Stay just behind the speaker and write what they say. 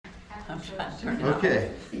I'm trying to turn it off.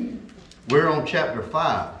 Okay. We're on chapter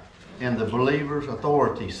 5 in the Believer's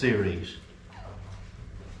Authority series.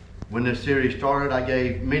 When this series started, I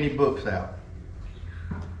gave many books out.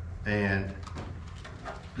 And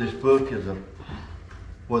this book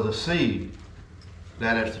was a seed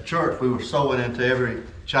that as the church we were sowing into every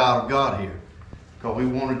child of God here. Because we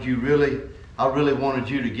wanted you I really wanted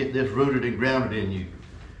you to get this rooted and grounded in you.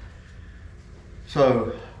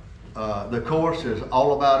 So the course is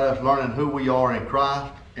all about us learning who we are in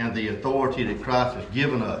Christ and the authority that Christ has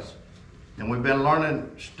given us. And we've been learning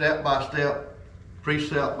step by step,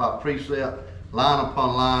 precept by precept, line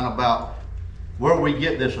upon line about where we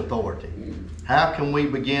get this authority. How can we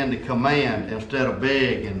begin to command instead of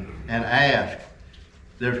beg and ask?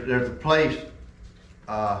 There's a place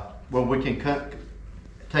where we can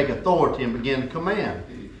take authority and begin to command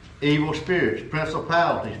evil spirits,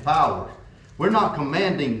 principalities, powers. We're not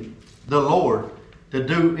commanding the Lord to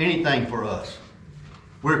do anything for us.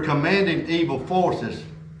 We're commanding evil forces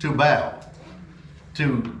to bow,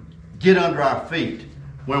 to get under our feet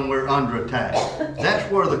when we're under attack.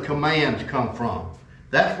 That's where the commands come from.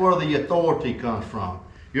 That's where the authority comes from.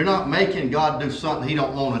 You're not making God do something He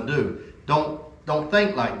don't want to do. Don't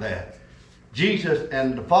think like that. Jesus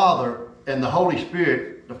and the Father and the Holy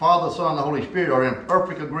Spirit, the Father, Son, and the Holy Spirit are in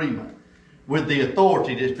perfect agreement with the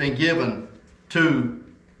authority that's been given to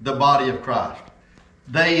the body of Christ.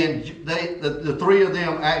 The three of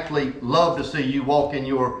them actually love to see you walk in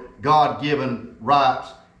your God-given rights,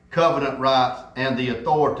 covenant rights, and the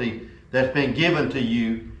authority that's been given to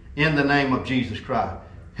you in the name of Jesus Christ.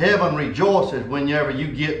 Heaven rejoices whenever you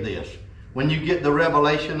get this. When you get the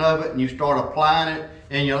revelation of it and you start applying it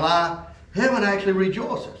in your life, heaven actually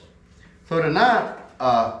rejoices. So tonight,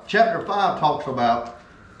 chapter 5 talks about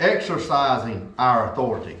exercising our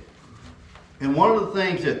authority. And one of the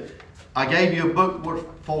things that I gave you a book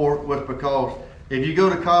for was because if you go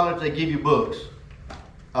to college, they give you books.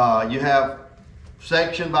 You have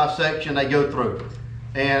section by section they go through.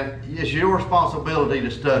 And it's your responsibility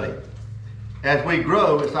to study. As we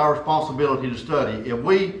grow, it's our responsibility to study. If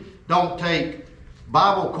we don't take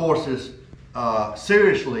Bible courses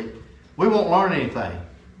seriously, we won't learn anything.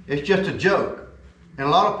 It's just a joke. And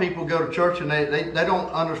a lot of people go to church and they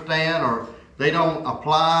don't understand, or they don't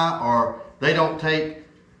apply, or they don't take.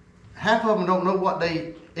 Half of them don't know what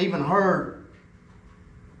they even heard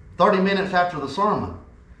 30 minutes after the sermon.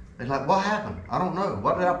 They're like, what happened? I don't know.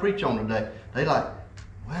 What did I preach on today? They like,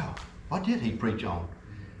 well, what did he preach on?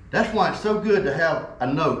 That's why it's so good to have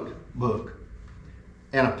a notebook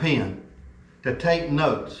and a pen to take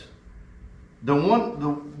notes. The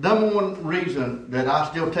number one reason that I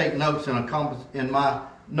still take notes in my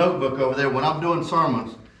notebook over there when I'm doing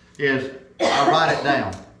sermons is I write it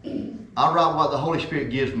down. I write what the Holy Spirit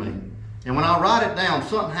gives me. And when I write it down,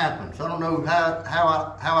 something happens. I don't know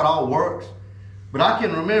how it all works, but I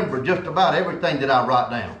can remember just about everything that I write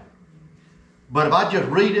down. But if I just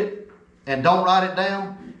read it and don't write it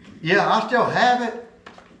down, yeah, I still have it,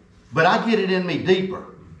 but I get it in me deeper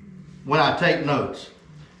when I take notes.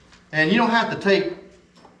 And you don't have to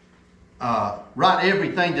write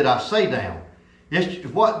everything that I say down. It's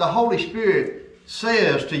what the Holy Spirit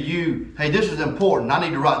says to you, hey, this is important. I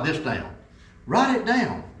need to write this down. Write it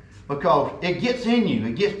down because it gets in you.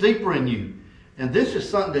 It gets deeper in you. And this is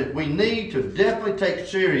something that we need to definitely take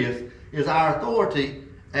serious, is our authority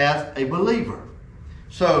as a believer.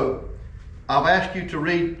 So I've asked you to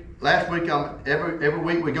read. Last week, every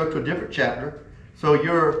week we go to a different chapter. So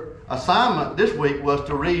your assignment this week was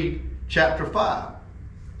to read chapter 5.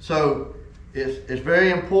 So it's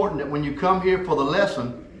very important that when you come here for the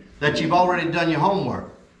lesson that you've already done your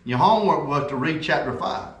homework. Your homework was to read chapter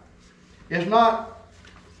 5. It's not,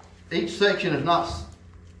 each section is not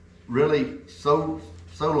really so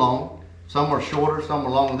long. Some are shorter, some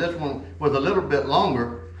are longer. This one was a little bit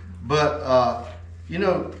longer. But,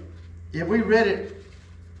 if we read it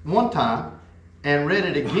one time and read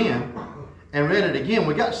it again,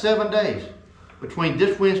 we got 7 days between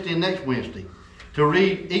this Wednesday and next Wednesday to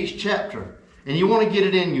read each chapter. And you want to get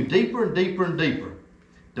it in you deeper and deeper and deeper.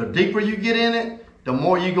 The deeper you get in it, the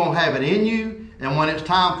more you're going to have it in you. And when it's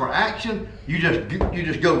time for action, you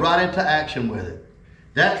just go right into action with it.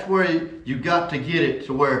 That's where you got to get it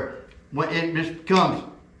to where when it just becomes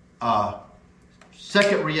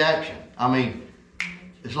second reaction. I mean,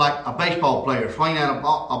 it's like a baseball player swinging at a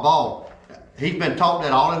ball. He's been taught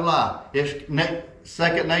that all his life. It's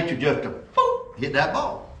second nature just to boop, hit that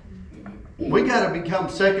ball. We got to become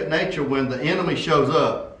second nature when the enemy shows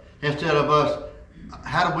up, instead of us.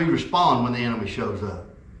 How do we respond when the enemy shows up?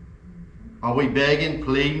 Are we begging,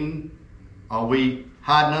 pleading? Are we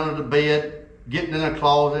hiding under the bed, getting in a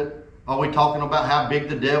closet? Are we talking about how big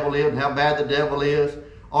the devil is and how bad the devil is?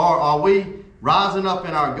 Or are we rising up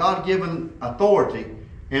in our God-given authority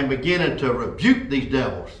and beginning to rebuke these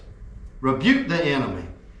devils? Rebuke the enemy.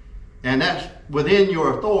 And that's within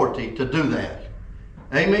your authority to do that.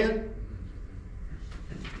 Amen?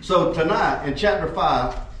 So tonight in chapter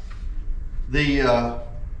 5, the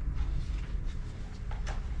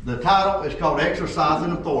title is called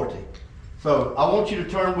Exercising Authority. So I want you to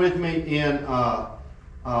turn with me in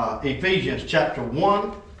Ephesians chapter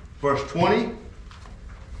 1, verse 20.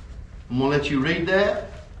 I'm going to let you read that.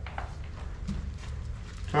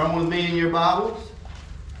 Turn with me in your Bibles.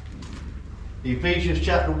 Ephesians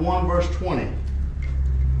chapter 1, verse 20.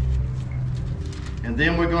 And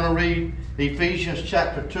then we're going to read Ephesians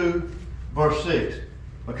chapter 2, verse 6.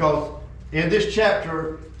 Because in this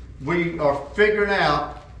chapter, we are figuring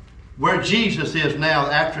out where Jesus is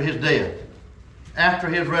now after his death, after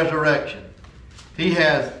his resurrection. He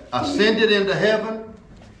has ascended into heaven,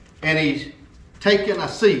 and he's taken a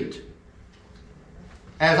seat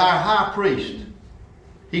as our high priest.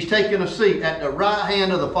 He's taken a seat at the right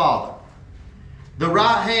hand of the Father. The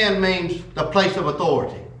right hand means the place of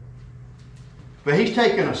authority. But he's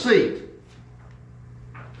taken a seat.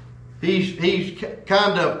 He's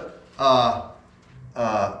kind of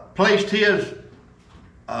placed his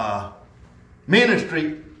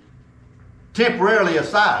ministry temporarily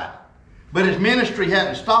aside. But his ministry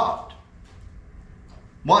hadn't stopped.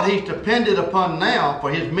 What he's depended upon now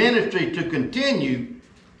for his ministry to continue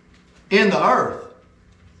in the earth,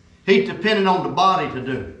 he's dependent on the body to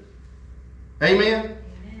do. Amen?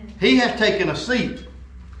 Amen. He has taken a seat.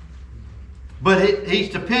 But he's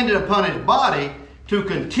dependent upon his body to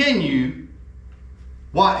continue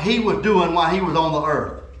what he was doing while he was on the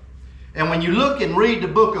earth. And when you look and read the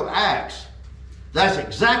book of Acts, that's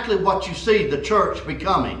exactly what you see the church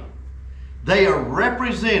becoming. They are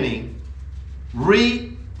representing,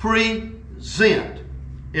 represent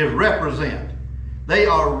is represent. They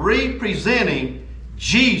are representing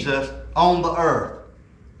Jesus on the earth.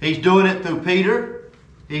 He's doing it through Peter.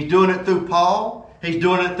 He's doing it through Paul. He's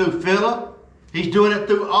doing it through Philip. He's doing it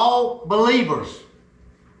through all believers.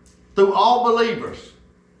 Through all believers.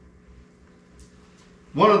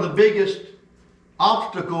 One of the biggest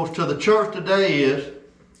obstacles to the church today is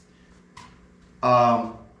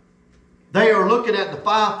they are looking at the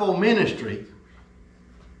fivefold ministry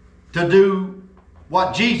to do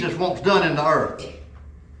what Jesus wants done in the earth.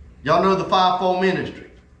 Y'all know the fivefold ministry.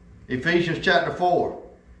 Ephesians chapter 4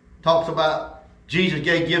 talks about Jesus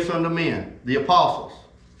gave gifts unto men, the apostles,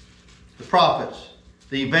 the prophets,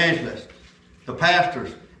 the evangelists, the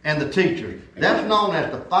pastors, and the teachers. That's known as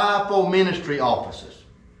the fivefold ministry offices,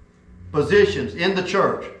 positions in the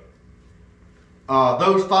church.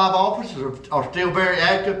 Those 5 offices are still very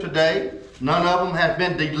active today. None of them have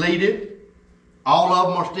been deleted. All of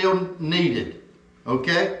them are still needed.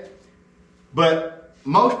 Okay? But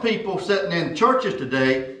most people sitting in churches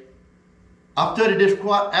today, I've studied this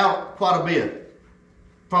quite a bit.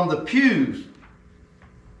 From the pews,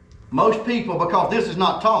 most people, because this is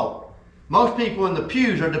not taught, most people in the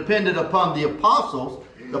pews are dependent upon the apostles,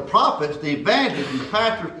 the prophets, the evangelists, and the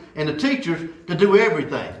pastors, and the teachers to do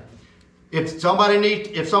everything. If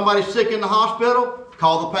somebody's sick in the hospital,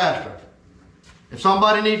 call the pastor. If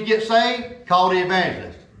somebody needs to get saved, call the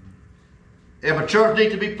evangelist. If a church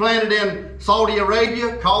needs to be planted in Saudi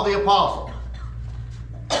Arabia, call the apostle.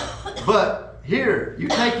 But here, you're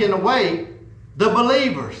taking away the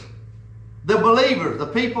believers. The believers, the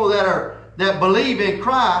people that believe in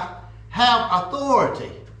Christ, have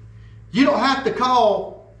authority. You don't have to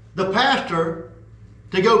call the pastor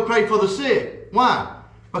to go pray for the sick. Why?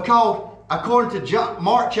 Because according to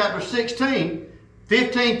Mark chapter 16,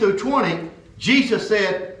 15 through 20, Jesus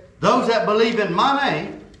said, those that believe in my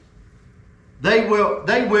name, they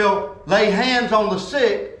will lay hands on the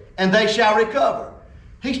sick and they shall recover.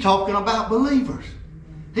 He's talking about believers.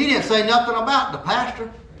 He didn't say nothing about the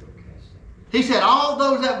pastor. He said all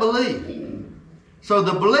those that believe. So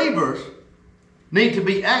the believers need to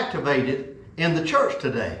be activated in the church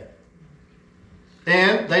today.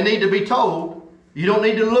 And they need to be told, you don't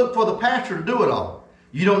need to look for the pastor to do it all.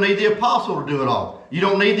 You don't need the apostle to do it all. You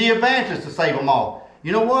don't need the evangelist to save them all.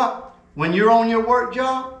 You know what? When you're on your work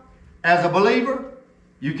job, as a believer,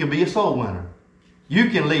 you can be a soul winner. You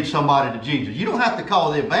can lead somebody to Jesus. You don't have to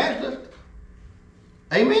call the evangelist.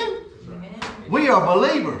 Amen? Amen. We are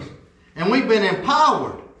believers. And we've been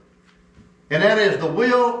empowered. And that is the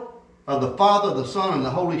will of the Father, the Son, and the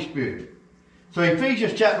Holy Spirit. So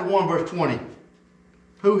Ephesians chapter 1, verse 20.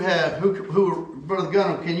 Brother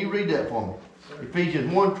Gunnar, can you read that for me?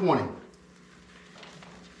 Ephesians 1:20.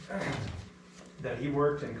 that he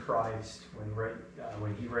worked in Christ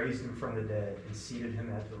when he raised him from the dead and seated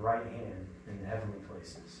him at the right hand in the heavenly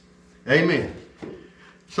places. Amen.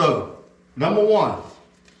 So, number one,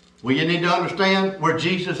 you need to understand where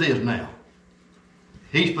Jesus is now.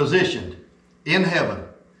 He's positioned in heaven.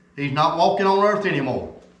 He's not walking on earth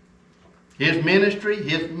anymore. His ministry,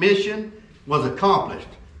 his mission was accomplished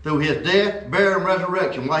through his death, burial, and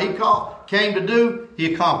resurrection. What he came to do,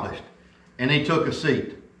 he accomplished. And he took a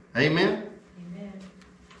seat. Amen? Amen.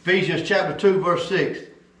 Ephesians chapter 2, verse 6.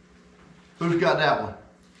 Who's got that one?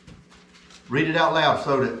 Read it out loud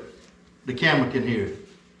so that the camera can hear it.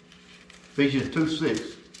 Ephesians 2, 6.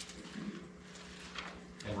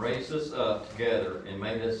 And raised us up together and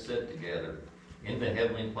made us sit together in the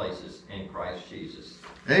heavenly places in Christ Jesus.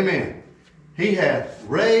 Amen. He hath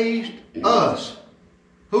raised us.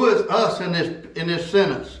 Who is us in this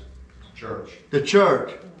sentence? Church. The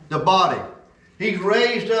church. The body. He's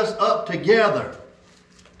raised us up together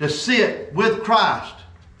to sit with Christ.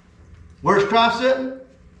 Where's Christ sitting?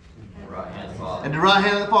 At the right hand of the Father. At the right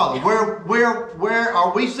hand of the Father. Where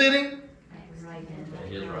are we sitting? At his right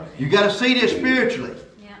hand. You got to see this spiritually.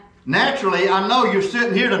 Yeah. Naturally, I know you're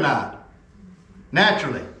sitting here tonight.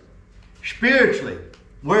 Naturally. Spiritually,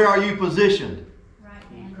 where are you positioned? Right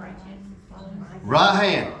hand. Right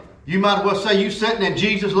hand. You might as well say you're sitting in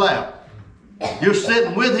Jesus' lap. You're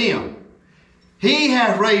sitting with him. He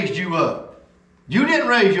has raised you up. You didn't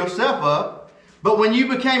raise yourself up, but when you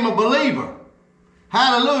became a believer,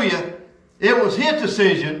 hallelujah, it was his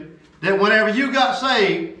decision that whenever you got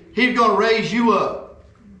saved, he's going to raise you up.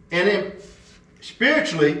 And then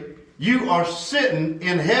spiritually, you are sitting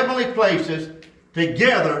in heavenly places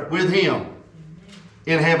together with him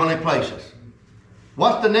in heavenly places.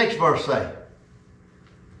 What's the next verse say?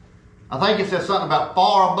 I think it says something about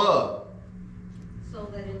far above. So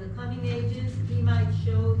that in the coming ages he might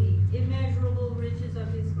show the immeasurable riches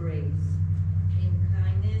of his grace in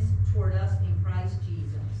kindness toward us in Christ Jesus.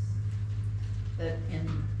 But in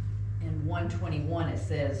 121 it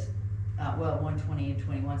says, 120 and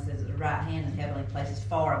 21 says, the right hand in heavenly places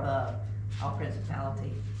far above all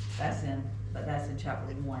principality. That's in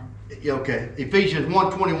chapter 1. Okay, Ephesians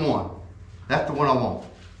 1:21. That's the one I want.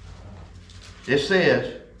 It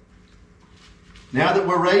says, now that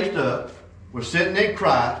we're raised up, we're sitting in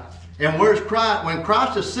Christ, and where's Christ? When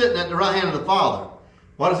Christ is sitting at the right hand of the Father,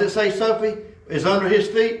 what does it say, Sophie? Is under his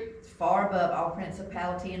feet? It's far above all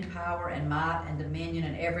principality and power and might and dominion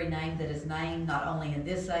and every name that is named, not only in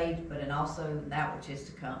this age, but in also that which is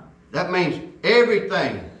to come. That means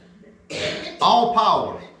everything, all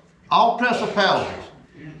powers, all principalities,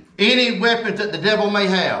 any weapons that the devil may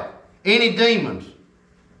have, any demons,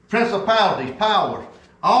 principalities, powers,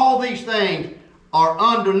 all these things are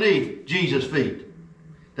underneath Jesus' feet.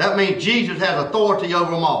 That means Jesus has authority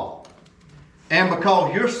over them all. And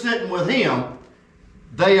because you're sitting with him,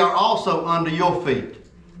 they are also under your feet.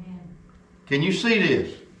 Amen. Can you see this?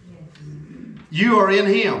 Yes. You are in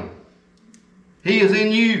him. He is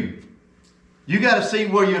in you. You got to see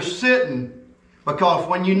where you're sitting, because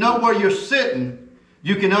when you know where you're sitting,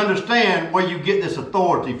 you can understand where you get this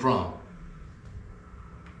authority from.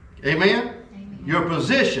 Amen? Amen. You're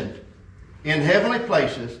positioned in heavenly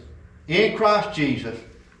places in Christ Jesus,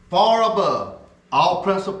 far above all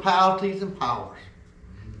principalities and powers.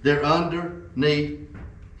 They're underneath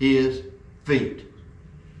his feet.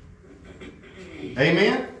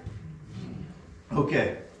 Amen?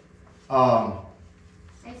 Okay. Stacey,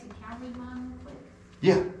 can I read mine real quick?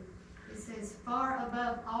 Yeah. It says, far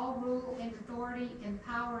above all rule and authority and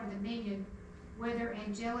power and dominion, whether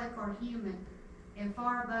angelic or human, and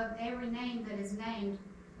far above every name that is named,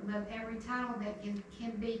 above every title that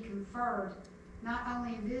can be conferred, not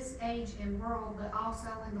only in this age and world, but also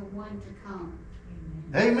in the one to come.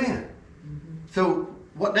 Amen. Amen. Mm-hmm. So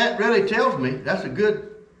what that really tells me, that's a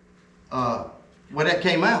good, where that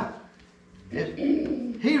came out.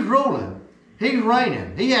 He's ruling. He's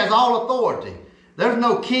reigning. He has all authority. There's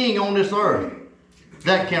no king on this earth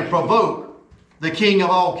that can provoke the King of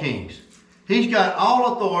all kings. He's got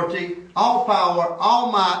all authority, all power,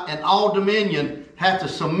 all might, and all dominion have to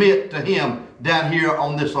submit to him down here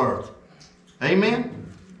on this earth.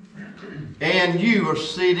 Amen? And you are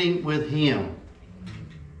sitting with him.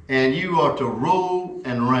 And you are to rule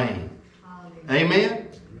and reign. Amen?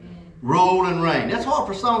 Rule and reign. That's hard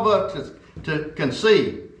for some of us to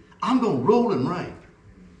conceive. I'm going to rule and reign.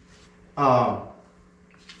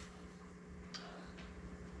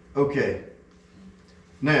 Okay.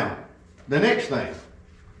 Now, the next thing.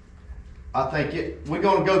 I think we're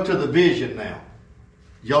going to go to the vision now.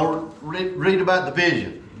 Y'all read about the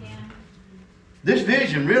vision. Yeah. This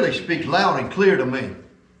vision really speaks loud and clear to me.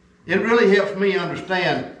 it really helps me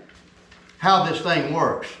understand how this thing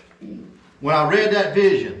works. When I read that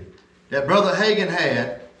vision that Brother Hagin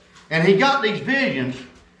had, and he got these visions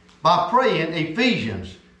by praying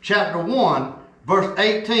Ephesians chapter 1, verse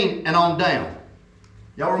 18 and on down.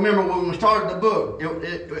 Y'all remember when we started the book,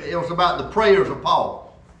 it was about the prayers of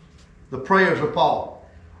Paul. The prayers of Paul.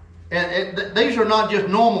 And these are not just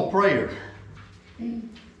normal prayers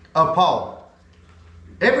of Paul.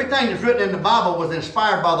 Everything that's written in the Bible was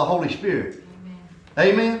inspired by the Holy Spirit.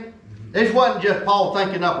 Amen? This wasn't just Paul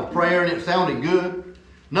thinking up a prayer and it sounded good.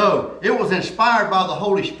 No, it was inspired by the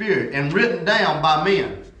Holy Spirit and written down by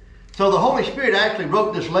men. So the Holy Spirit actually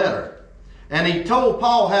wrote this letter. And he told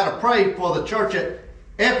Paul how to pray for the church at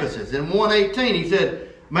Ephesus. In 1:18 he said,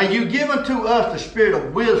 "May you give unto us the spirit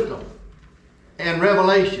of wisdom and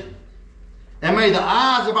revelation. And may the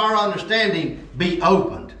eyes of our understanding be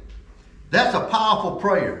opened." That's a powerful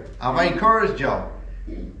prayer. I've encouraged y'all.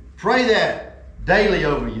 Pray that daily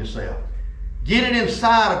over yourself. Get it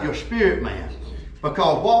inside of your spirit, man.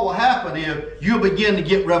 Because what will happen is you'll begin to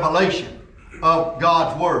get revelation of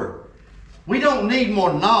God's Word. We don't need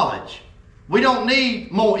more knowledge. We don't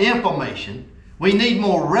need more information. We need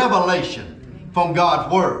more revelation from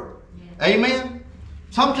God's Word. Amen?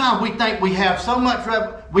 Sometimes we think we have so much,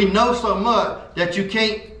 we know so much that you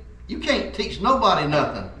can't teach nobody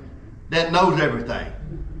nothing that knows everything.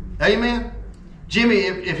 Amen? Jimmy,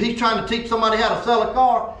 if he's trying to teach somebody how to sell a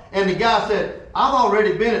car, and the guy said, "I've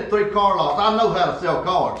already been at 3 car lots. I know how to sell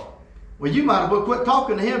cars." Well, you might as well quit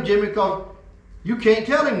talking to him, Jimmy, because you can't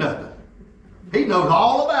tell him nothing. He knows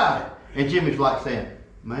all about it. And Jimmy's like saying,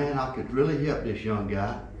 "Man, I could really help this young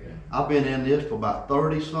guy. I've been in this for about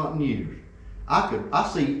 30-something years. I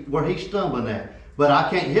see where he's stumbling at, but I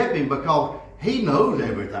can't help him because he knows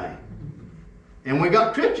everything." And we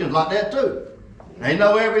got Christians like that too. They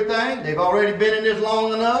know everything. They've already been in this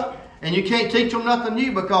long enough, and you can't teach them nothing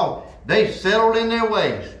new because they've settled in their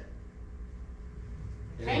ways.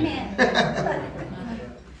 Amen.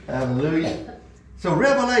 Hallelujah. So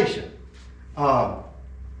revelation. What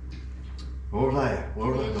was that?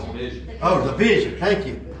 Where was I going? Vision. Oh, the vision. Thank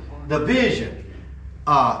you. The vision.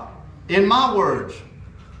 In my words,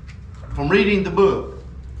 from reading the book,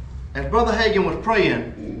 as Brother Hagin was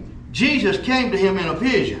praying, Jesus came to him in a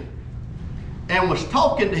vision and was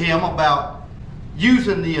talking to him about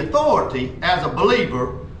using the authority as a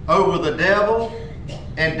believer over the devil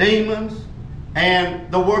and demons and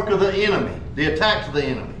the work of the enemy, the attacks of the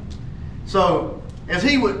enemy. So, as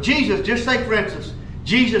Jesus, just say for instance,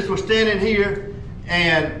 Jesus was standing here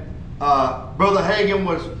and Brother Hagin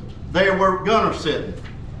was there where Gunner's sitting.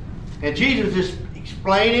 And Jesus is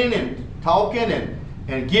explaining and talking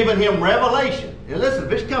and giving him revelation. And listen,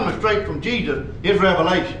 if it's coming straight from Jesus, it's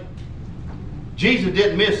revelation. Jesus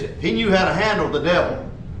didn't miss it. He knew how to handle the devil.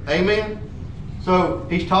 Amen? So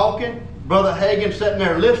he's talking. Brother Hagin sitting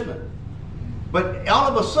there listening. But all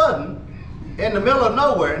of a sudden, in the middle of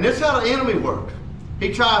nowhere, and this is how the enemy works.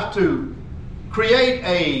 He tries to create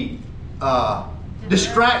a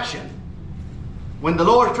distraction. When the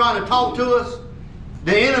Lord's trying to talk to us,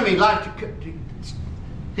 the enemy likes to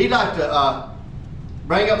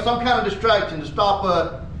bring up some kind of distraction to stop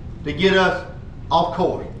us, to get us off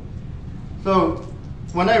course. So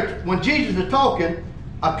when Jesus is talking,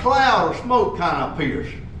 a cloud or smoke kind of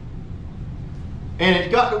appears. And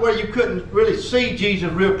it's got to where you couldn't really see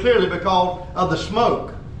Jesus real clearly because of the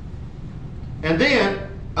smoke. And then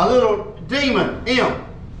a little demon imp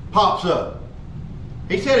pops up.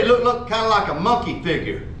 He said he looked kind of like a monkey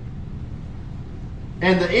figure.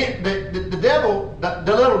 And the devil,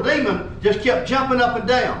 the little demon, just kept jumping up and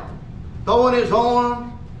down, throwing his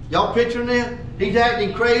arms. Y'all picturing this? He's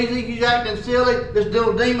acting crazy. He's acting silly. This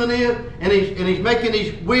little demon is, and he's making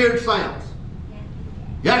these weird sounds.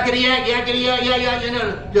 Yakety yak, yakety yak,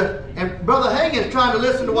 yak, yak. And Brother Hagin's trying to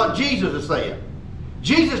listen to what Jesus is saying.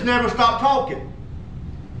 Jesus never stopped talking.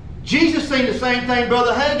 Jesus seen the same thing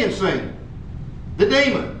Brother Hagin seen. The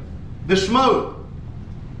demon, the smoke.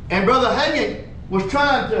 And Brother Hagin was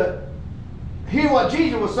trying to hear what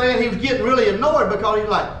Jesus was saying. He was getting really annoyed because he's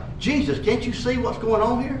like, "Jesus, can't you see what's going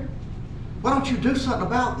on here? Why don't you do something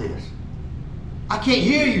about this? I can't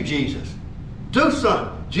hear you, Jesus. Do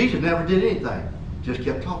something." Jesus never did anything. Just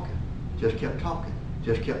kept talking. Just kept talking.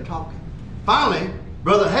 Just kept talking. Finally,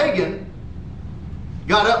 Brother Hagin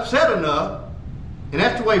got upset enough, and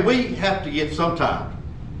that's the way we have to get sometimes.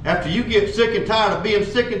 After you get sick and tired of being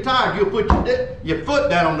sick and tired, you'll put your foot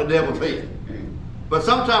down on the devil's head. But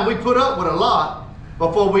sometimes we put up with a lot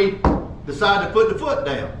before we decide to put the foot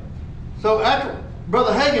down. So after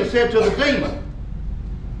Brother Hagin said to the demon,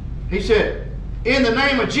 he said, "In the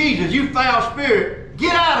name of Jesus, you foul spirit,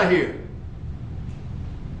 get out of here.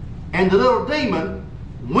 And the little demon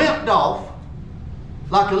wimped off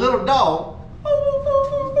like a little dog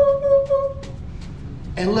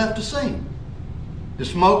and left the scene. The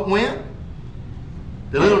smoke went,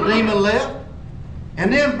 the little demon left,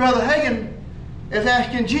 and then Brother Hagin is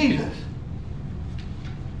asking Jesus,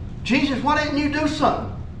 Jesus, why didn't you do something?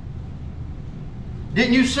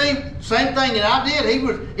 Didn't you see same thing that I did? He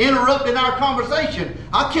was interrupting our conversation.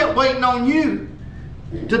 I kept waiting on you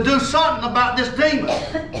to do something about this demon.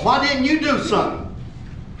 Why didn't you do something?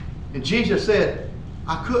 And Jesus said,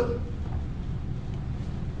 I couldn't.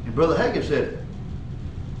 And Brother Hagin said,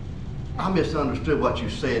 I misunderstood what you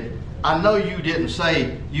said. I know you didn't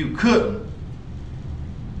say you couldn't.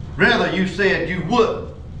 Rather, you said you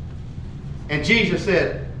wouldn't. And Jesus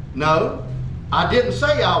said, no, I didn't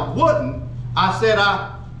say I wouldn't. I said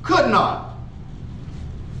I could not.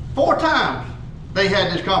 4 times they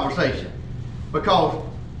had this conversation. Because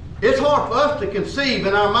it's hard for us to conceive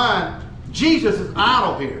in our mind, Jesus is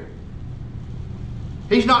idle here.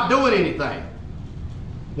 He's not doing anything.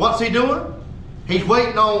 What's he doing? He's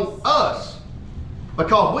waiting on us.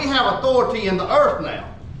 Because we have authority in the earth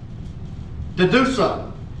now to do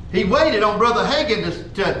something. He waited on Brother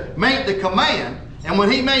Hagin to make the command. And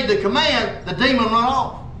when he made the command, the demon went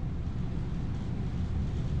off.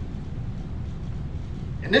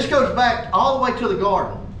 And this goes back all the way to the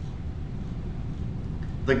garden.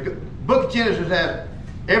 The book of Genesis has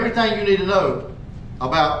everything you need to know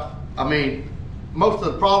about, most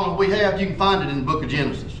of the problems we have, you can find it in the book of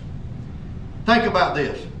Genesis. Think about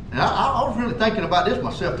this. And I was really thinking about this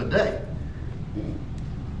myself today.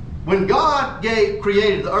 When God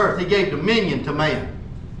created the earth, he gave dominion to man.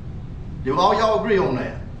 Do all y'all agree on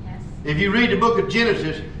that? Yes. If you read the book of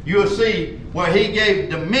Genesis, you'll see where he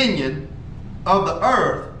gave dominion of the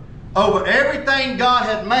earth over everything God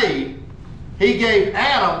had made. He gave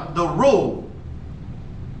Adam the rule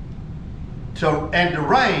to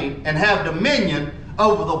reign and have dominion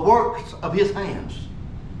over the works of his hands.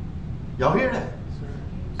 Y'all hear that?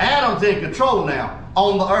 Adam's in control now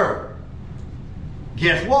on the earth.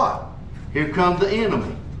 Guess what? Here comes the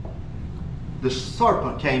enemy. The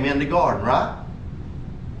serpent came in the garden, right?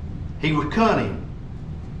 He was cunning.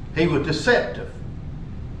 He was deceptive.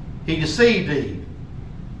 He deceived Eve.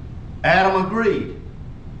 Adam agreed.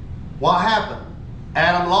 What happened?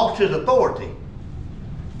 Adam lost his authority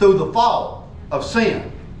through the fall of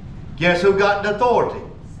sin. Guess who got the authority?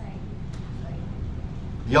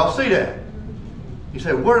 Y'all see that? You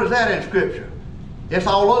say, where is that in Scripture? It's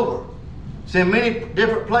all over. It's in many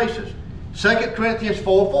different places. 2 Corinthians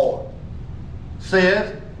 4:4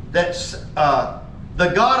 says that the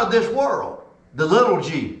God of this world, the little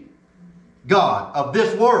g, God of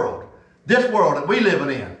this world that we live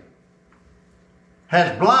in,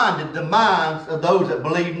 has blinded the minds of those that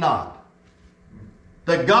believe not.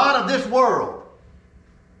 The God of this world.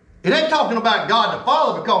 It ain't talking about God the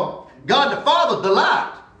Father, because God the Father's the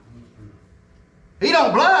light. He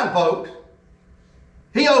don't blind folks.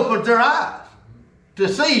 He opens their eyes to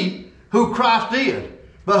see who Christ is.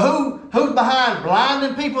 But who's behind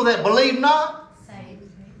blinding people that believe not?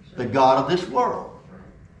 The God of this world.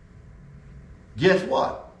 Guess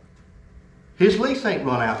what? His lease ain't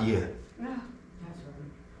run out yet.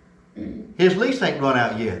 His lease ain't run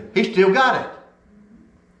out yet. He still got it.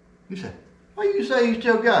 You say, why you say he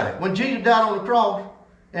still got it? When Jesus died on the cross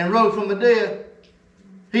and rose from the dead,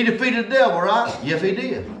 he defeated the devil, right? Yes, he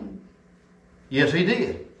did. Yes, he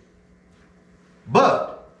did.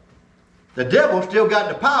 But the devil still got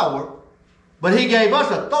the power, but he gave us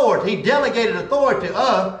authority. He delegated authority to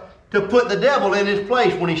us to put the devil in his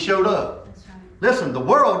place when he showed up. That's right. Listen, the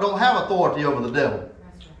world don't have authority over the devil.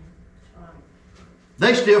 That's right.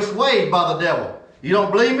 They still swayed by the devil. You don't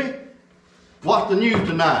believe me? Watch the news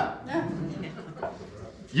tonight.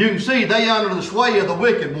 You can see they under the sway of the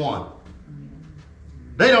wicked one.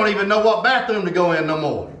 They don't even know what bathroom to go in no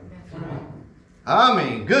more.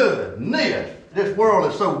 Goodness. This world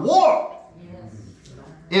is so warped.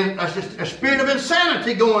 And it's just a spirit of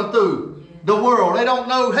insanity going through the world. They don't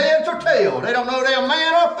know heads or tails. They don't know they're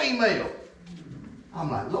man or female. I'm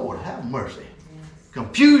like, Lord, have mercy.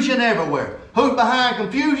 Confusion everywhere. Who's behind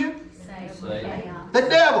confusion? Satan. The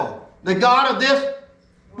devil. The God of this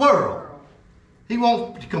world. He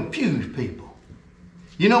wants to confuse people.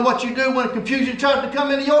 You know what you do when confusion tries to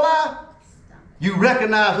come into your life? You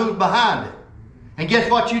recognize who's behind it. And guess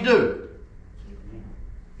what you do?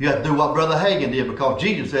 You have to do what Brother Hagin did, because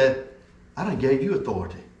Jesus said, I done gave you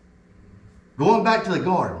authority. Going back to the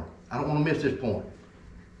garden, I don't want to miss this point.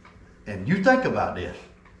 And you think about this.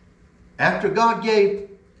 After God gave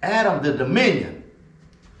Adam the dominion,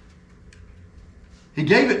 He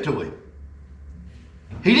gave it to him.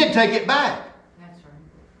 He didn't take it back. That's right.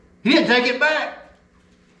 He didn't take it back.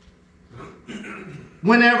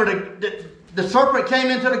 Whenever the serpent came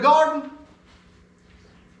into the garden,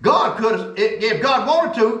 God could have, if God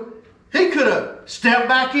wanted to, he could have stepped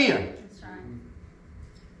back in That's right.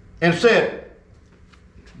 and said,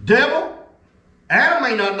 devil, Adam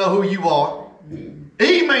may not know who you are.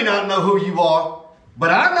 Eve may not know who you are, but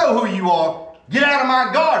I know who you are. Get out of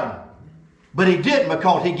my garden. But he didn't,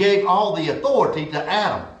 because he gave all the authority to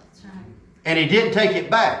Adam. That's right. And he didn't take it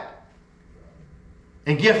back.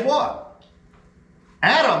 And guess what?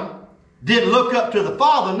 Adam didn't look up to the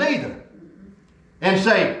Father neither and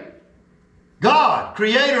say, God,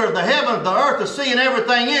 creator of the heavens, the earth, the sea, and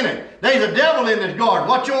everything in it, there's a devil in this garden.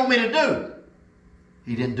 What you want me to do?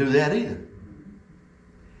 He didn't do that either.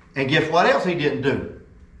 And guess what else he didn't do?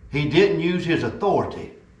 He didn't use his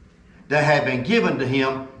authority that had been given to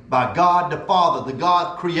him by God the Father, the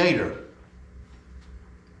God creator.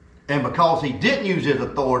 And because he didn't use his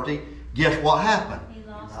authority, guess what happened? He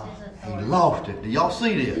lost his He authority. lost it. Do y'all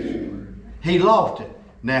see this? He lost it.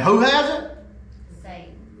 Now who has it?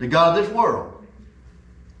 Satan. The God of this world.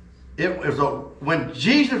 It was when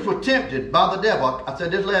Jesus was tempted by the devil. I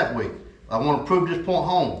said this last week. I want to prove this point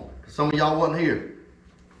home, because some of y'all wasn't here.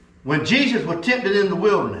 When Jesus was tempted in the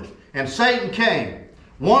wilderness and Satan came,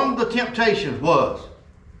 one of the temptations was,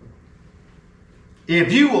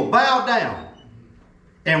 if you will bow down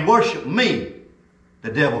and worship me,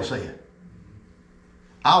 the devil said,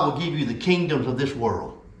 I will give you the kingdoms of this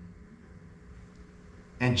world.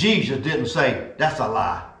 And Jesus didn't say, that's a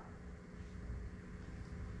lie.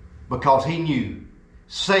 Because he knew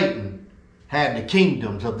Satan had the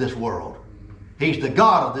kingdoms of this world. He's the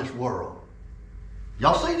God of this world.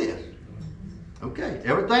 Y'all see this? Okay,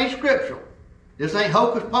 everything's scriptural. This ain't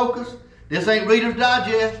hocus pocus. This ain't Reader's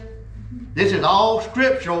Digest. This is all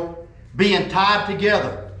scriptural being tied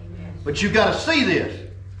together. But you got to see this.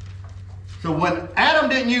 So when Adam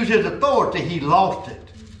didn't use his authority, he lost it.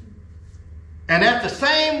 And that's the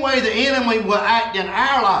same way the enemy will act in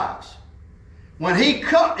our lives. When he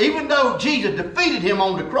even though Jesus defeated him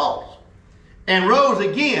on the cross and rose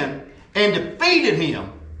again and defeated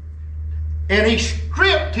him, and he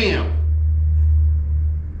stripped him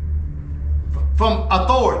from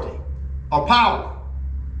authority or power.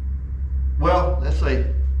 Well, let's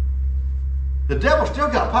say the devil still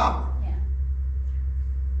got power. Yeah.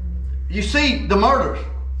 You see the murders.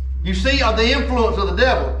 You see the influence of the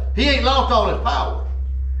devil. He ain't lost all his power.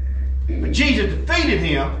 But Jesus defeated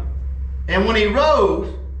him, and when he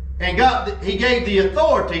rose and he gave the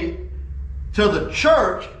authority to the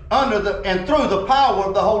church under and through the power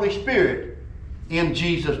of the Holy Spirit in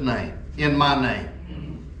Jesus' name, in my name.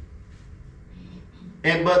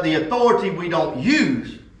 But the authority we don't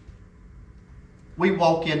use, we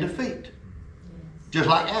walk in defeat. Just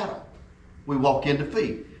like Adam. We walk in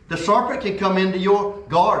defeat. The serpent can come into your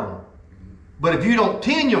garden. But if you don't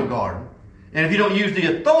tend your garden, and if you don't use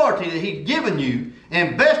the authority that he's given you,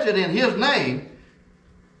 invested in his name,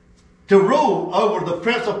 to rule over the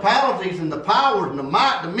principalities and the powers and the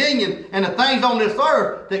might, dominion, and the things on this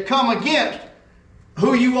earth that come against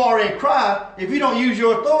who you are in Christ, if you don't use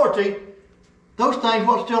your authority, those things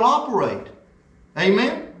will still operate.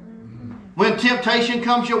 Amen? When temptation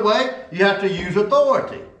comes your way, you have to use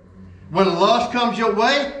authority. When lust comes your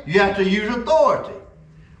way, you have to use authority.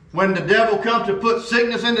 When the devil comes to put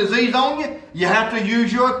sickness and disease on you, you have to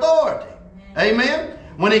use your authority. Amen?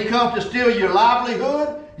 When he comes to steal your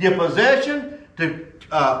livelihood, your possession, to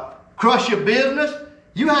crush your business,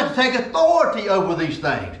 you have to take authority over these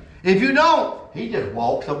things. If you don't, he just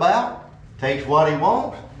walks about, takes what he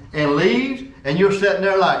wants, and leaves, and you're sitting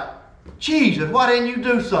there like, Jesus, why didn't you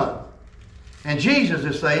do something? And Jesus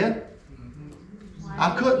is saying,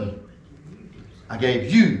 I couldn't. I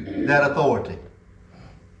gave you that authority.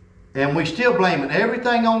 And we still blaming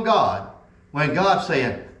everything on God when God's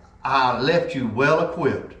saying, I left you well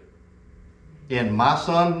equipped in my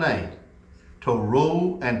Son's name to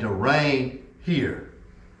rule and to reign here.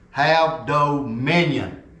 Have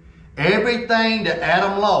dominion. Everything that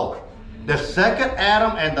Adam lost, the second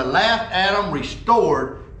Adam and the last Adam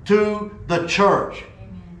restored to the church.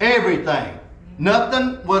 Everything.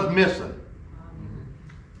 Nothing was missing.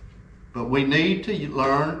 But we need to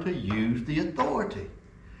learn to use the authority.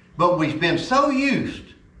 But we've been so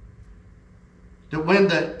used that when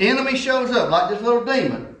the enemy shows up, like this little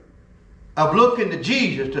demon, of looking to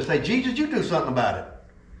Jesus to say, Jesus, you do something about it.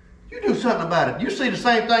 You do something about it. You see the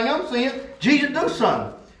same thing I'm seeing. Jesus, do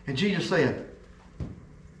something. And Jesus said,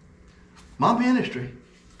 my ministry,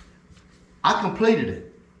 I completed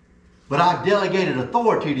it. But I delegated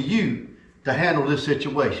authority to you to handle this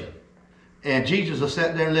situation. And Jesus will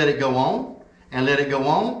sit there and let it go on and let it go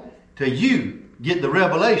on till you get the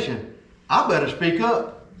revelation. I better speak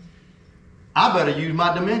up. I better use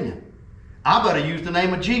my dominion. I better use the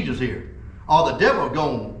name of Jesus here. Or the devil's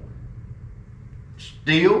going to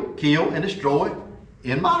steal, kill, and destroy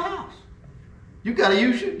in my house. You got to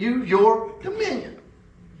use your dominion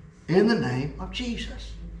in the name of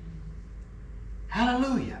Jesus.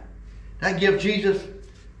 Hallelujah. That gives Jesus,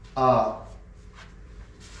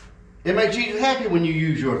 it makes Jesus happy when you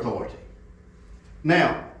use your authority.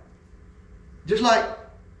 Now, just like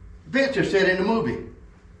Victor said in the movie,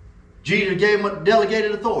 Jesus gave him a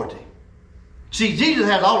delegated authority. See, Jesus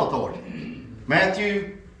has all authority.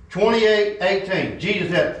 Matthew 28:18. Jesus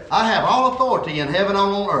said, I have all authority in heaven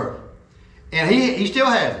and on earth. And he still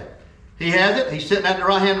has it. He has it. He's sitting at the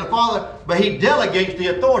right hand of the Father, but he delegates the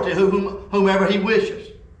authority to whomever he wishes.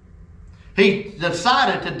 He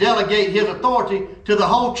decided to delegate his authority to the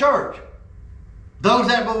whole church. Those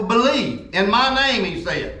that will believe in my name, he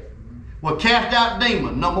said, will cast out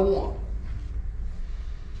demons, number one.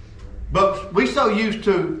 But we so used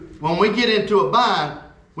to, when we get into a bind,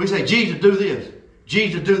 we say, Jesus, do this.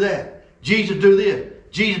 Jesus, do that. Jesus, do this.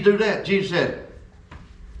 Jesus, do that. Jesus said,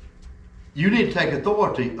 you need to take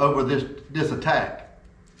authority over this attack.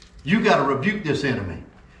 You got to rebuke this enemy.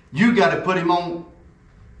 You got to put him on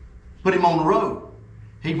the road.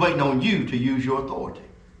 He's waiting on you to use your authority.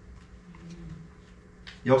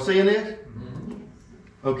 Y'all seeing this?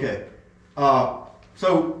 Okay.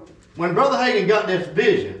 So when Brother Hagin got this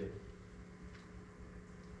vision,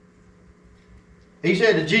 he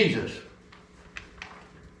said to Jesus,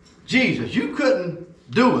 Jesus, you couldn't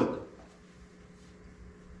do it.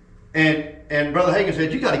 And Brother Hagin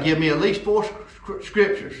said, you got to give me at least 4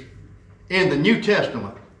 scriptures in the New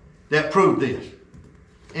Testament that prove this.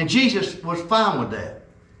 And Jesus was fine with that.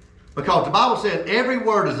 Because the Bible says every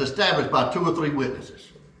word is established by 2 or 3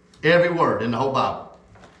 witnesses. Every word in the whole Bible.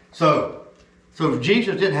 So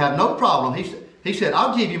Jesus didn't have no problem. He said,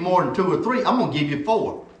 I'll give you more than 2 or 3. I'm going to give you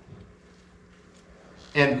 4.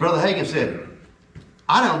 And Brother Hagin said,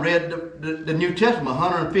 I done read the New Testament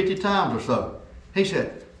 150 times or so. He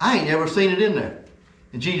said, I ain't ever seen it in there.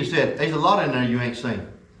 And Jesus said, there's a lot in there you ain't seen.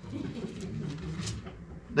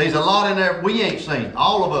 There's a lot in there we ain't seen,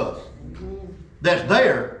 all of us. That's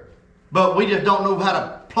there, but we just don't know how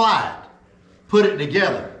to apply it, put it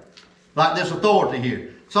together, like this authority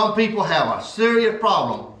here. Some people have a serious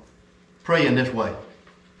problem praying this way.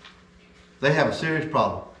 They have a serious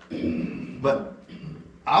problem. But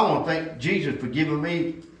I want to thank Jesus for giving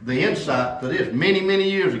me the insight to this many, many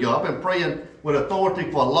years ago. I've been praying with authority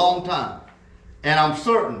for a long time. And I'm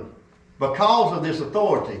certain, because of this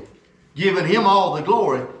authority, giving him all the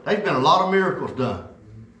glory, there's been a lot of miracles done.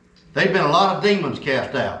 There's been a lot of demons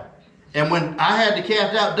cast out. And when I had to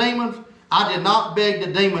cast out demons, I did not beg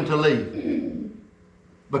the demon to leave.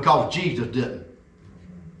 Because Jesus didn't.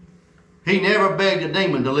 He never begged the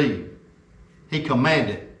demon to leave. He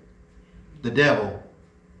commanded the devil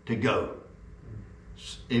to go.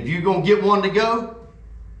 If you're going to get one to go,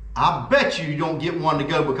 I bet you don't get one to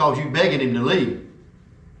go because you're begging him to leave.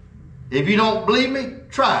 If you don't believe me,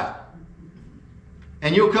 try it.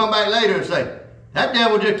 And you'll come back later and say, that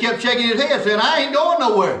devil just kept shaking his head saying, I ain't going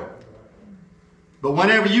nowhere. But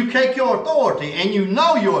whenever you take your authority and you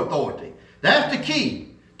know your authority, that's the key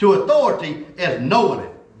to authority, is knowing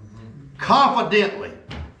it. Confidently.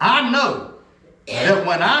 I know that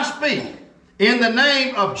when I speak in the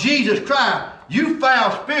name of Jesus Christ, you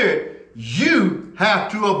foul spirit, you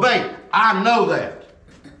have to obey. I know that.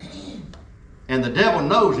 And the devil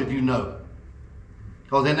knows if you know.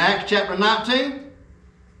 Because in Acts chapter 19,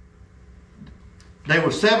 there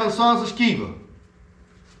were 7 sons of Sceva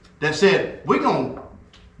that said, we're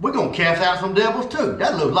gonna cast out some devils too.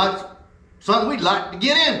 That looks like something we'd like to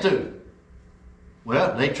get into.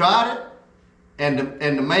 Well, they tried it,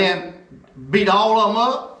 and the man beat all of them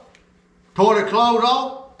up, tore their clothes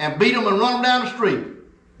off, and beat them and run them down the street.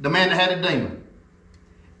 The man that had a demon.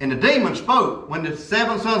 And the demon spoke. When the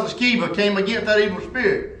 7 sons of Sceva came against that evil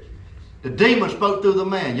spirit, the demon spoke through the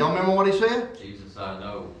man. Y'all remember what he said? Jesus, I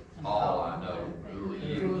know all I know. Who are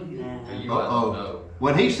you? For you I don't know.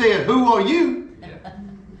 When he said, who are you? Yeah.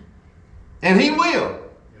 And he will.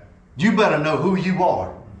 You better know who you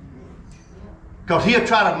are. Because he'll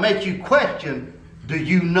try to make you question, do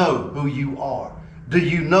you know who you are? Do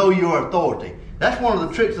you know your authority? That's one of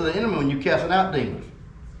the tricks of the enemy when you're casting out demons.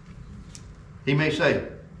 He may say,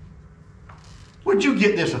 where'd you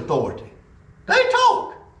get this authority? They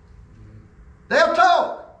talk. They'll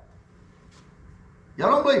talk.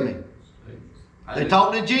 Y'all don't believe me? They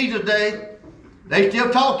talked to Jesus, they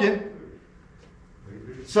still talking.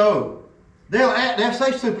 So they'll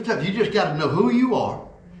say stupid stuff. You just got to know who you are,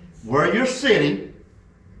 where you're sitting,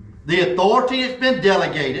 the authority that's been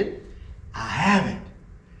delegated. I have it.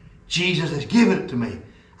 Jesus has given it to me.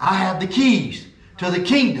 I have the keys to the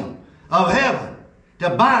kingdom of heaven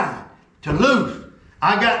to bind, to loose.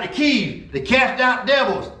 I got the keys to cast out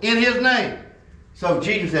devils in His name. So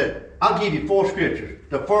Jesus said, I'll give you 4 scriptures.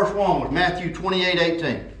 The first one was Matthew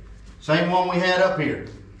 28:18. Same one we had up here.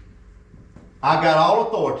 I got all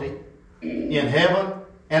authority in heaven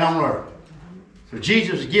and on earth. So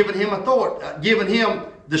Jesus is giving him authority, giving him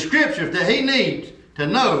the scriptures that he needs to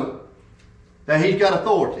know that he's got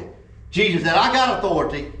authority. Jesus said, I got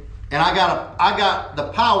authority, and I got the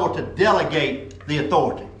power to delegate the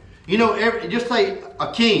authority. You know, just say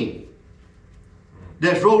a king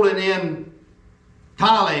that's ruling in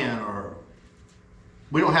Thailand, or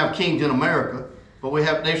we don't have kings in America, but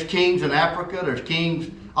there's kings in Africa, there's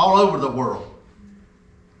kings all over the world.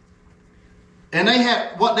 And they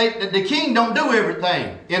have the king don't do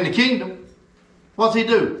everything in the kingdom. What's he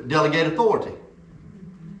do? Delegate authority.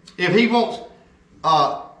 If he wants,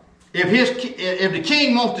 if the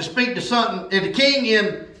king wants to speak to something, if the king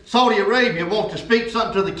in Saudi Arabia wants to speak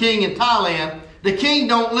something to the king in Thailand, the king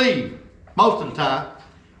don't leave most of the time.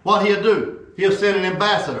 What he'll do? He'll send an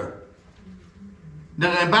ambassador. The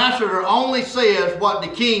ambassador only says what the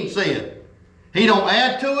king said. He don't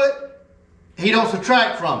add to it. He don't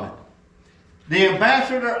subtract from it. The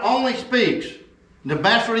ambassador only speaks. The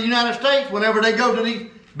ambassador of the United States, whenever they go to these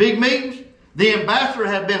big meetings, the ambassador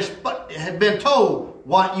had been told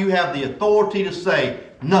what you have the authority to say,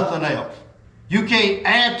 nothing else. You can't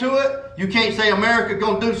add to it. You can't say America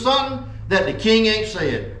going to do something that the king ain't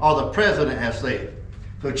said or the president has said.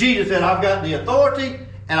 So Jesus said, I've got the authority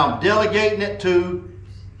and I'm delegating it to,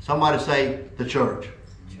 somebody say, the church.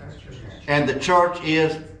 And the church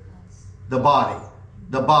is the body.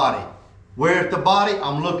 The body. Where's the body?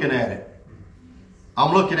 I'm looking at it.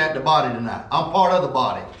 I'm looking at the body tonight. I'm part of the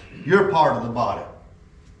body. You're part of the body.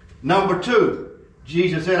 Number 2,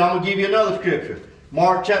 Jesus said, I'm going to give you another scripture.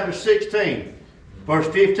 Mark chapter 16, verse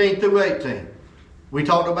 15 through 18. We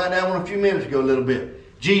talked about that one a few minutes ago a little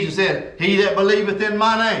bit. Jesus said, he that believeth in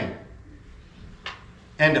my name.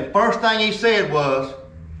 And the first thing he said was,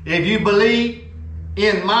 if you believe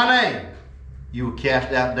in my name, you will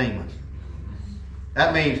cast out demons.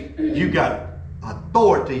 That means you got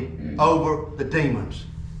authority over the demons.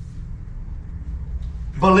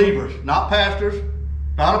 Believers, not pastors,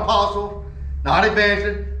 not apostles, not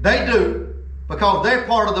evangelists. They do because they're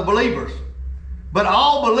part of the believers. But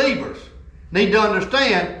all believers need to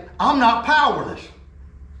understand, I'm not powerless.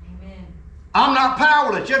 Amen. I'm not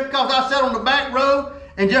powerless. Just because I sat on the back row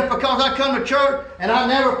and just because I come to church and I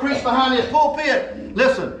never preach behind this pulpit.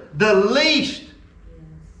 Listen, the least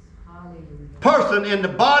person in the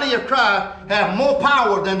body of Christ have more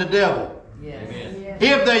power than the devil. Yes. Amen.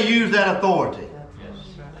 If they use that authority.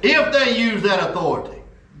 If they use that authority.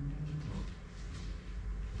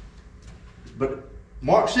 But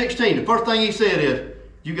Mark 16, the first thing he said is,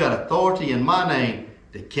 you got authority in my name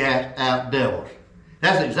to cast out devils.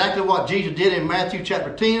 That's exactly what Jesus did in Matthew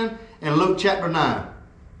chapter 10 and Luke chapter 9.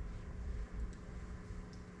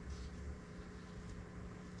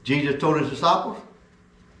 Jesus told his disciples,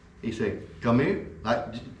 he said, come here, like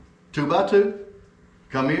 2 by 2.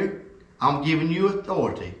 Come here. I'm giving you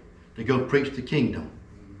authority to go preach the kingdom.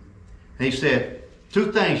 And he said,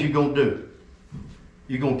 2 things you're going to do.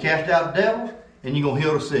 You're going to cast out devils and you're going to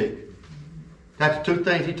heal the sick. That's the 2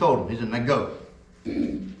 things he told them. He said, now go.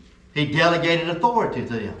 He delegated authority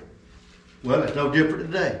to them. Well, it's no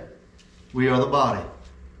different today. We are the body.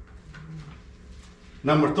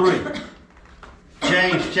 Number 3.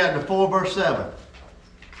 James chapter 4 verse 7.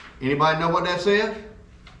 Anybody know what that says?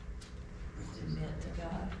 Submit to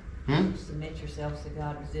God. Submit yourselves to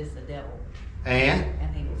God. Resist the devil.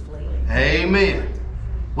 And he will flee. amen.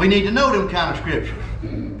 We need to know them kind of scriptures.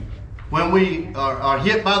 When we are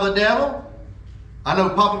hit by the devil, I know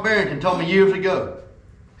Papa Barrington told me years ago.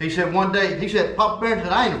 He said one day, Papa Barrington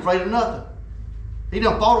said, I ain't afraid of nothing. He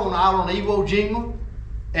done fought on the island of Iwo Jima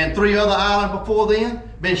and 3 other islands before then,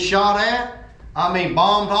 been shot at. I mean,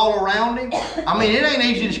 bombs all around him. I mean, it ain't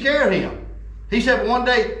easy to scare him. He said one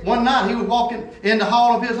night, he was walking in the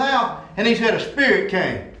hall of his house, and he said a spirit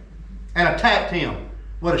came and attacked him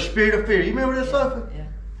with a spirit of fear. You remember this, Sophie? Yeah.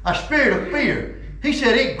 A spirit of fear. He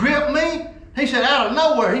said it gripped me. He said out of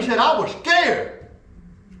nowhere. He said I was scared.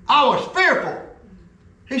 I was fearful.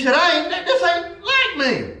 He said this ain't like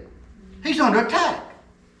me. He's under attack.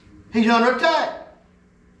 He's under attack.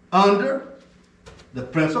 Under the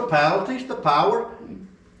principalities, the power,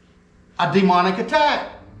 a demonic attack.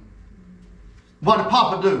 What did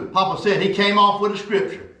Papa do? Papa said he came off with a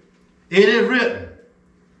scripture. It is written,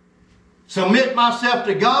 submit myself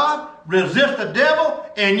to God, resist the devil,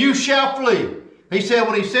 and you shall flee. He said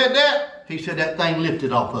when he said that thing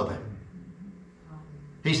lifted off of him.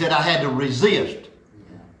 He said, I had to resist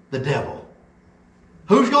the devil.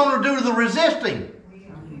 Who's going to do the resisting?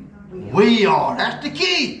 We are. That's the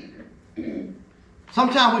key.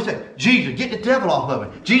 Sometimes we say, Jesus, get the devil off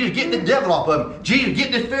of me. Jesus, get the devil off of me. Jesus,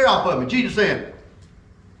 get this fear off of me. Jesus said,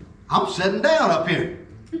 I'm sitting down up here.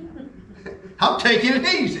 I'm taking it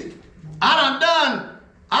easy. I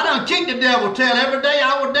done kicked the devil tail every day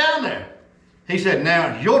I was down there. He said,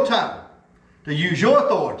 now it's your time to use your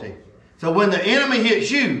authority. So when the enemy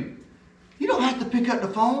hits you, you don't have to pick up the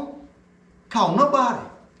phone. Call nobody.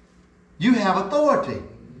 You have authority.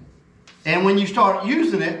 And when you start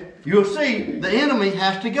using it, you'll see the enemy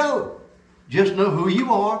has to go. Just know who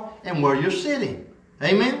you are and where you're sitting.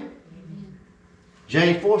 Amen?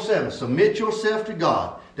 James 4:7, submit yourself to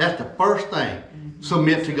God. That's the first thing.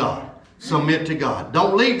 Submit to God. Submit to God.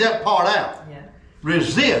 Don't leave that part out. Yeah.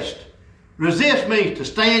 Resist. Resist means to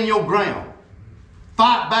stand your ground.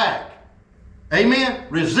 Fight back. Amen?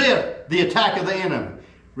 Resist the attack of the enemy.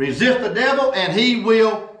 Resist the devil and he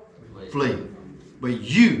will flee. But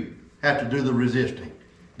you have to do the resisting.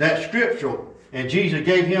 That's scriptural. And Jesus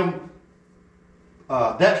gave him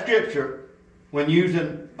that scripture when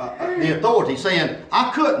using the authority, saying,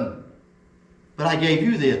 I couldn't, but I gave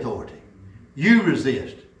you the authority. You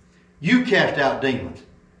resist. You cast out demons.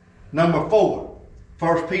 Number 4,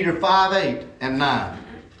 1 Peter 5:8 and 9.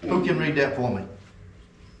 Who can read that for me?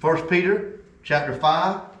 1 Peter chapter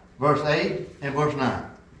 5, verse 8 and verse 9.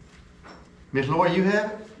 Miss Laura, you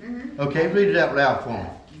have it? Mm-hmm. Okay, read it out loud for me.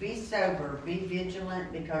 Be sober, be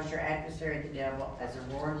vigilant, because your adversary the devil, as a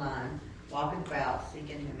roaring lion, walketh about,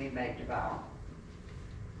 seeking whom he may devour.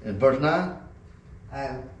 And verse 9? Oh, I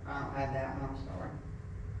don't have that one, I'm sorry.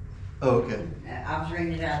 Oh, okay. I was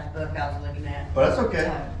reading it out of the book I was looking at. Well, that's okay.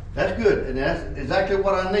 That's good. And that's exactly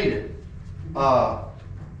what I needed.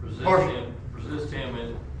 Resist him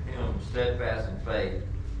in him steadfast in faith,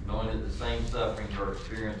 knowing that the same sufferings are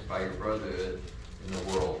experienced by your brotherhood in the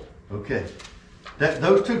world. Okay.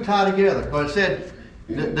 Those two tie together. But it said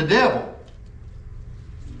the devil,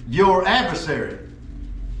 your adversary,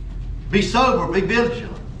 be sober, be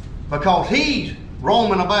vigilant, because he's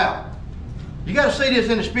roaming about. You got to see this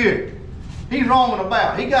in the spirit. He's roaming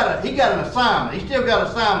about. He got an assignment. He still got an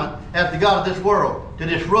assignment as the God of this world to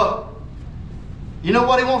disrupt. You know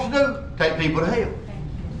what he wants to do? Take people to hell.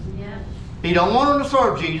 Yeah. He don't want them to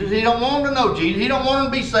serve Jesus. He don't want them to know Jesus. He don't want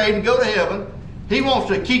them to be saved and go to heaven. He wants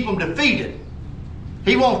to keep them defeated.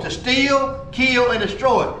 He wants to steal, kill, and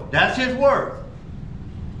destroy. That's his work.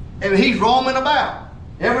 And he's roaming about.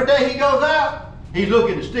 Every day he goes out, he's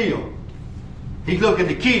looking to steal. He's looking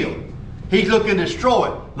to kill. He's looking to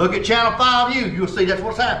destroy. Look at Channel 5 News, you'll see that's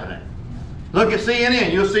what's happening. Look at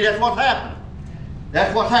CNN, you'll see that's what's happening.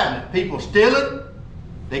 That's what's happening. People stealing,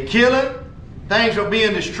 they killing, things are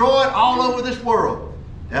being destroyed all over this world.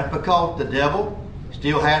 That's because the devil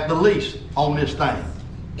still has the leash on this thing.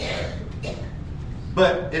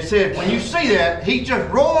 But it said, when you see that, he's just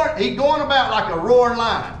roaring, he's going about like a roaring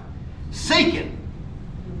lion. Seeking.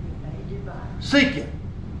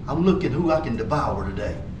 I'm looking who I can devour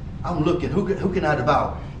today. I'm looking who can I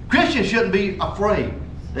devour. Christians shouldn't be afraid.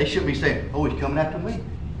 They shouldn't be saying, oh, he's coming after me.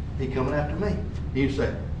 He's coming after me. You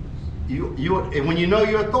say, and when you know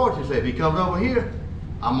your authority, say, if he comes over here,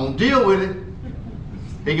 I'm going to deal with him.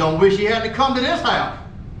 He's going to wish he had to come to this house.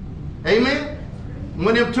 Amen?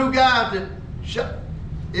 When them two guys that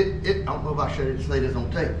I don't know if I should say this on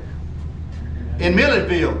tape. In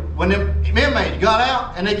Milledgeville, when them inmates got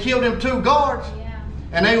out and they killed them two guards,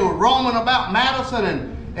 and they were roaming about Madison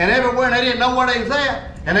and everywhere, and they didn't know where they was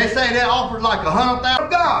at, and they say they offered like $100,000.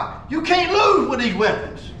 God, you can't lose with these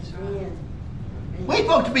weapons. We ain't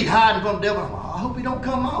supposed to be hiding from the devil. I hope he don't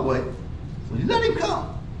come my way. Well, you let him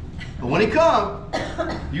come. But when he comes,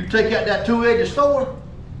 you take out that two-edged sword,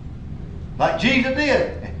 like Jesus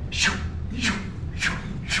did.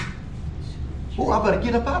 Oh, I better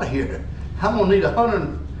get up out of here. I'm going to need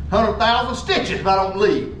 100,000 stitches if I don't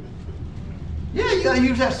leave. Yeah, you got to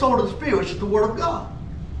use that sword of the Spirit, which is the Word of God.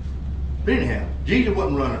 But anyhow, Jesus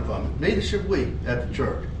wasn't running from it. Neither should we at the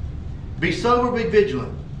church. Be sober, be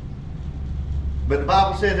vigilant. But the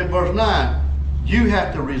Bible says in verse 9, you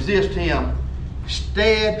have to resist him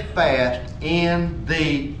steadfast in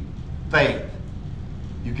the faith.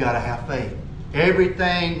 You got to have faith.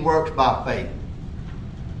 Everything works by faith.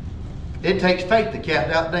 It takes faith to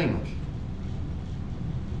cast out demons.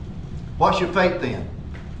 What's your faith then?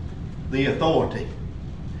 The authority.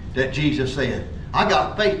 that Jesus said. I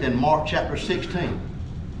got faith in Mark chapter 16,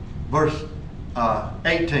 verse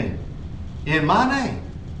 18. In my name,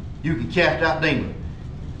 you can cast out demons.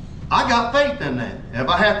 I got faith in that. If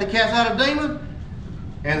I have to cast out a demon,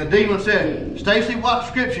 and the demon said, Stacey, what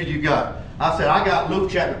scripture you got? I said, I got Luke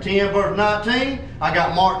chapter 10, verse 19. I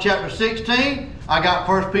got Mark chapter 16. I got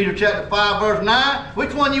 1 Peter chapter 5, verse 9.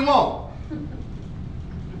 Which one you want?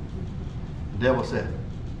 The devil said,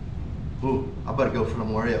 ooh, I better go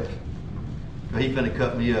somewhere else. He finna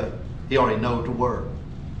cut me up. He already knows the word.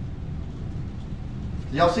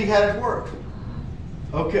 Y'all see how this works?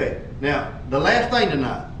 Okay, now, the last thing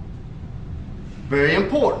tonight. Very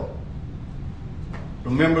important.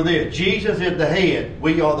 Remember this. Jesus is the head.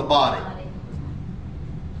 We are the body.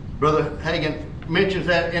 Brother Hagin mentions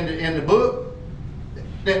that in the book.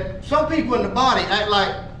 That some people in the body act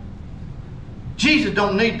like Jesus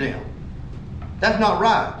don't need them. That's not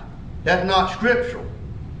right. That's not scriptural.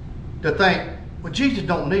 To think, well, Jesus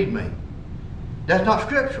don't need me. That's not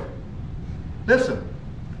scriptural. Listen,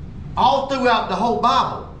 all throughout the whole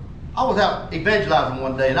Bible, I was out evangelizing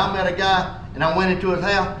one day and I met a guy and I went into his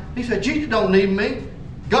house. He said, Jesus don't need me.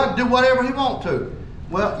 God can do whatever he wants to.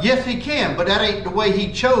 Well, yes, he can, but that ain't the way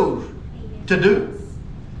he chose to do.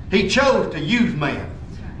 He chose to use man.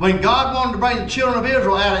 When God wanted to bring the children of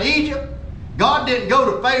Israel out of Egypt, God didn't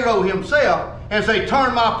go to Pharaoh himself and say,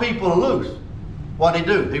 turn my people loose. What did he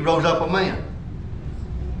do? He rose up a man.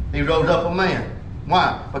 He rose up a man.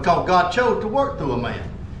 Why? Because God chose to work through a man.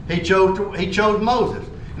 He chose Moses.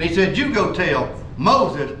 And he said, you go tell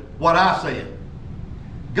Moses what I said.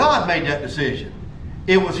 God made that decision.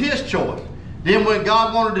 It was his choice. Then when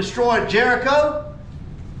God wanted to destroy Jericho,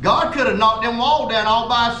 God could have knocked them walls down all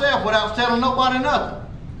by himself without telling nobody nothing.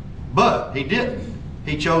 But he didn't.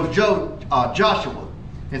 He chose Joshua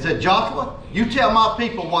and said, Joshua, you tell my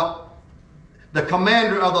people what the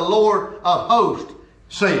commander of the Lord of hosts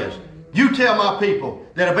says. You tell my people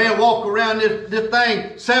that if they walk around this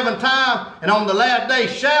thing 7 times and on the last day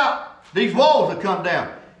shout, these walls will come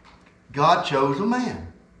down. God chose a man.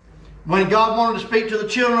 When God wanted to speak to the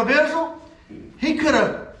children of Israel, he could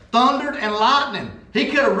have thundered and lightning. He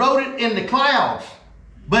could have wrote it in the clouds.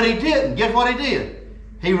 But he didn't. Guess what he did?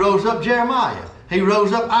 He rose up Jeremiah. He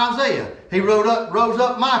rose up Isaiah. He rose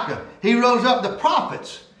up Micah. He rose up the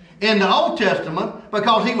prophets in the Old Testament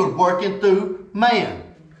because he was working through man.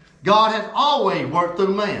 God has always worked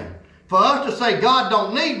through man. For us to say God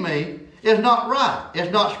don't need me is not right.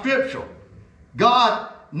 It's not scriptural.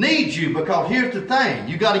 God needs you because here's the thing.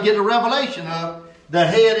 You got to get a revelation of the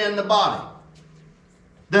head and the body.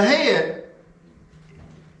 The head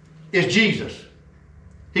is Jesus.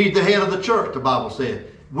 He's the head of the church, the Bible said.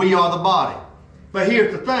 We are the body. But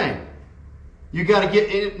here's the thing. You got to get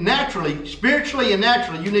it naturally, spiritually and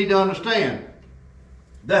naturally, you need to understand.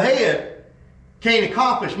 The head can't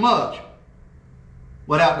accomplish much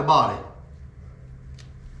without the body.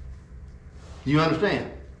 You understand?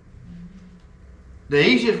 The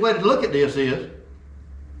easiest way to look at this is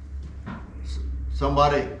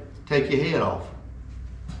somebody take your head off.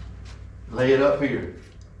 Lay it up here.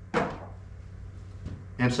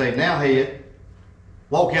 And say, now head,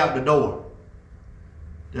 walk out the door.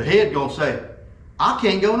 The head gonna say, I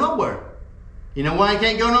can't go nowhere. You know why he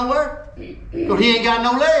can't go nowhere? Because he ain't got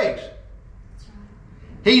no legs.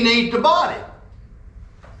 He needs the body.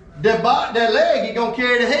 That leg is going to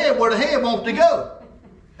carry the head where the head wants to go.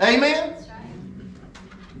 Amen?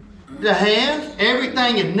 The hands,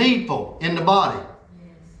 everything is needful in the body.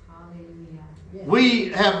 We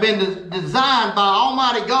have been designed by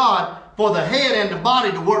Almighty God for the head and the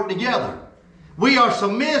body to work together. We are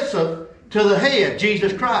submissive to the head,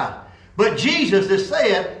 Jesus Christ. But Jesus has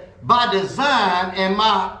said, by design and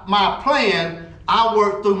my plan, I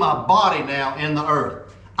work through my body now in the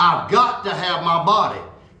earth. I've got to have my body.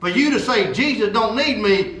 For you to say Jesus don't need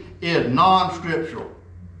me is non-scriptural.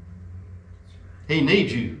 He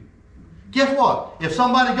needs you. Guess what? If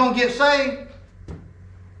somebody's going to get saved,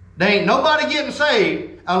 there ain't nobody getting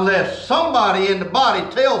saved unless somebody in the body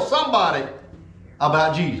tells somebody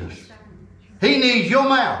about Jesus. He needs your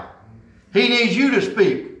mouth. He needs you to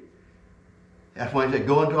speak. That's why he said,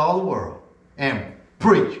 go into all the world and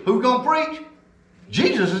preach. Who's going to preach?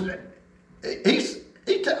 Jesus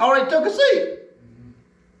already took a seat.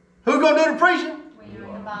 Who's going to do the preaching?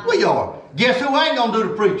 We are. Guess who ain't going to do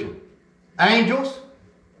the preaching? Angels.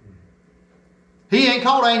 He ain't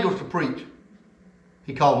called angels to preach.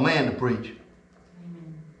 He called man to preach.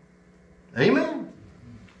 Amen.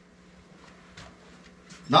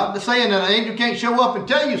 Not saying that an angel can't show up and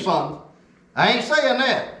tell you something. I ain't saying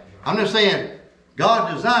that. I'm just saying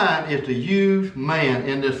God's design is to use man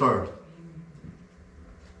in this earth.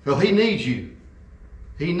 So he needs you.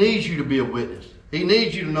 He needs you to be a witness. He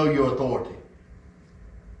needs you to know your authority.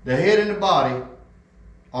 The head and the body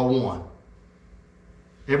are one.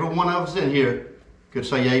 Every one of us in here could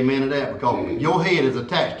say amen to that, because your head is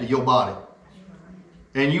attached to your body.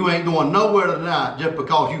 And you ain't going nowhere tonight just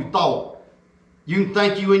because you thought. You can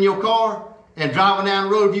think you in your car and driving down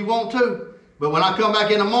the road if you want to. But when I come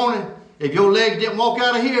back in the morning, if your legs didn't walk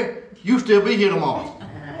out of here, you still be here tomorrow.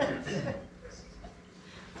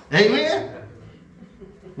 Amen?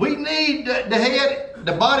 We need the head.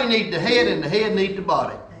 The body needs the head, and the head needs the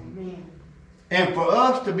body. Amen. And for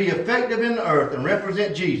us to be effective in the earth and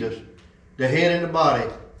represent Jesus, the head and the body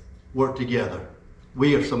work together.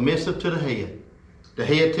 We are submissive to the head. The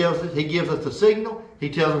head tells us, he gives us the signal. He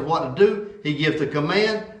tells us what to do. He gives the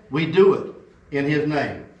command. We do it in his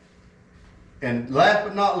name. And last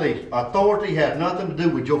but not least, authority has nothing to do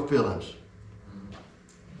with your feelings.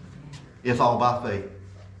 It's all by faith.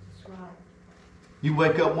 That's right. You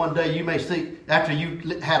wake up one day, you may see, after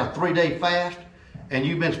you had a 3-day fast, and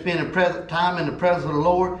you've been spending time in the presence of the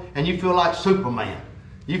Lord, and you feel like Superman.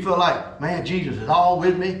 You feel like, man, Jesus is all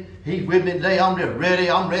with me. He's with me today. I'm just ready.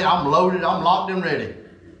 I'm loaded. I'm locked and ready.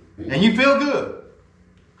 And you feel good.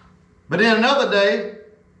 But then another day,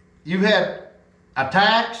 you've had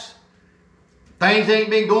attacks. Things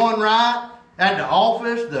ain't been going right. At the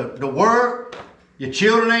office, the work. Your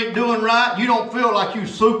children ain't doing right. You don't feel like you're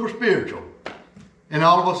super spiritual. And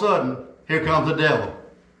all of a sudden, here comes the devil.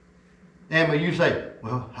 And when you say,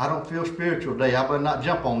 well, I don't feel spiritual today. I better not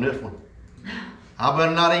jump on this one. I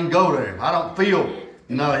better not even go there. I don't feel,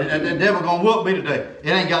 the devil going to whoop me today.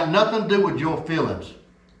 It ain't got nothing to do with your feelings.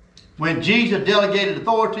 When Jesus delegated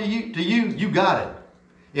authority to you, you got it.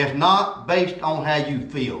 It's not based on how you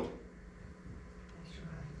feel.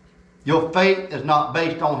 Your faith is not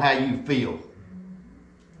based on how you feel.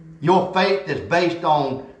 Your faith is based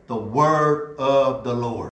on the word of the Lord.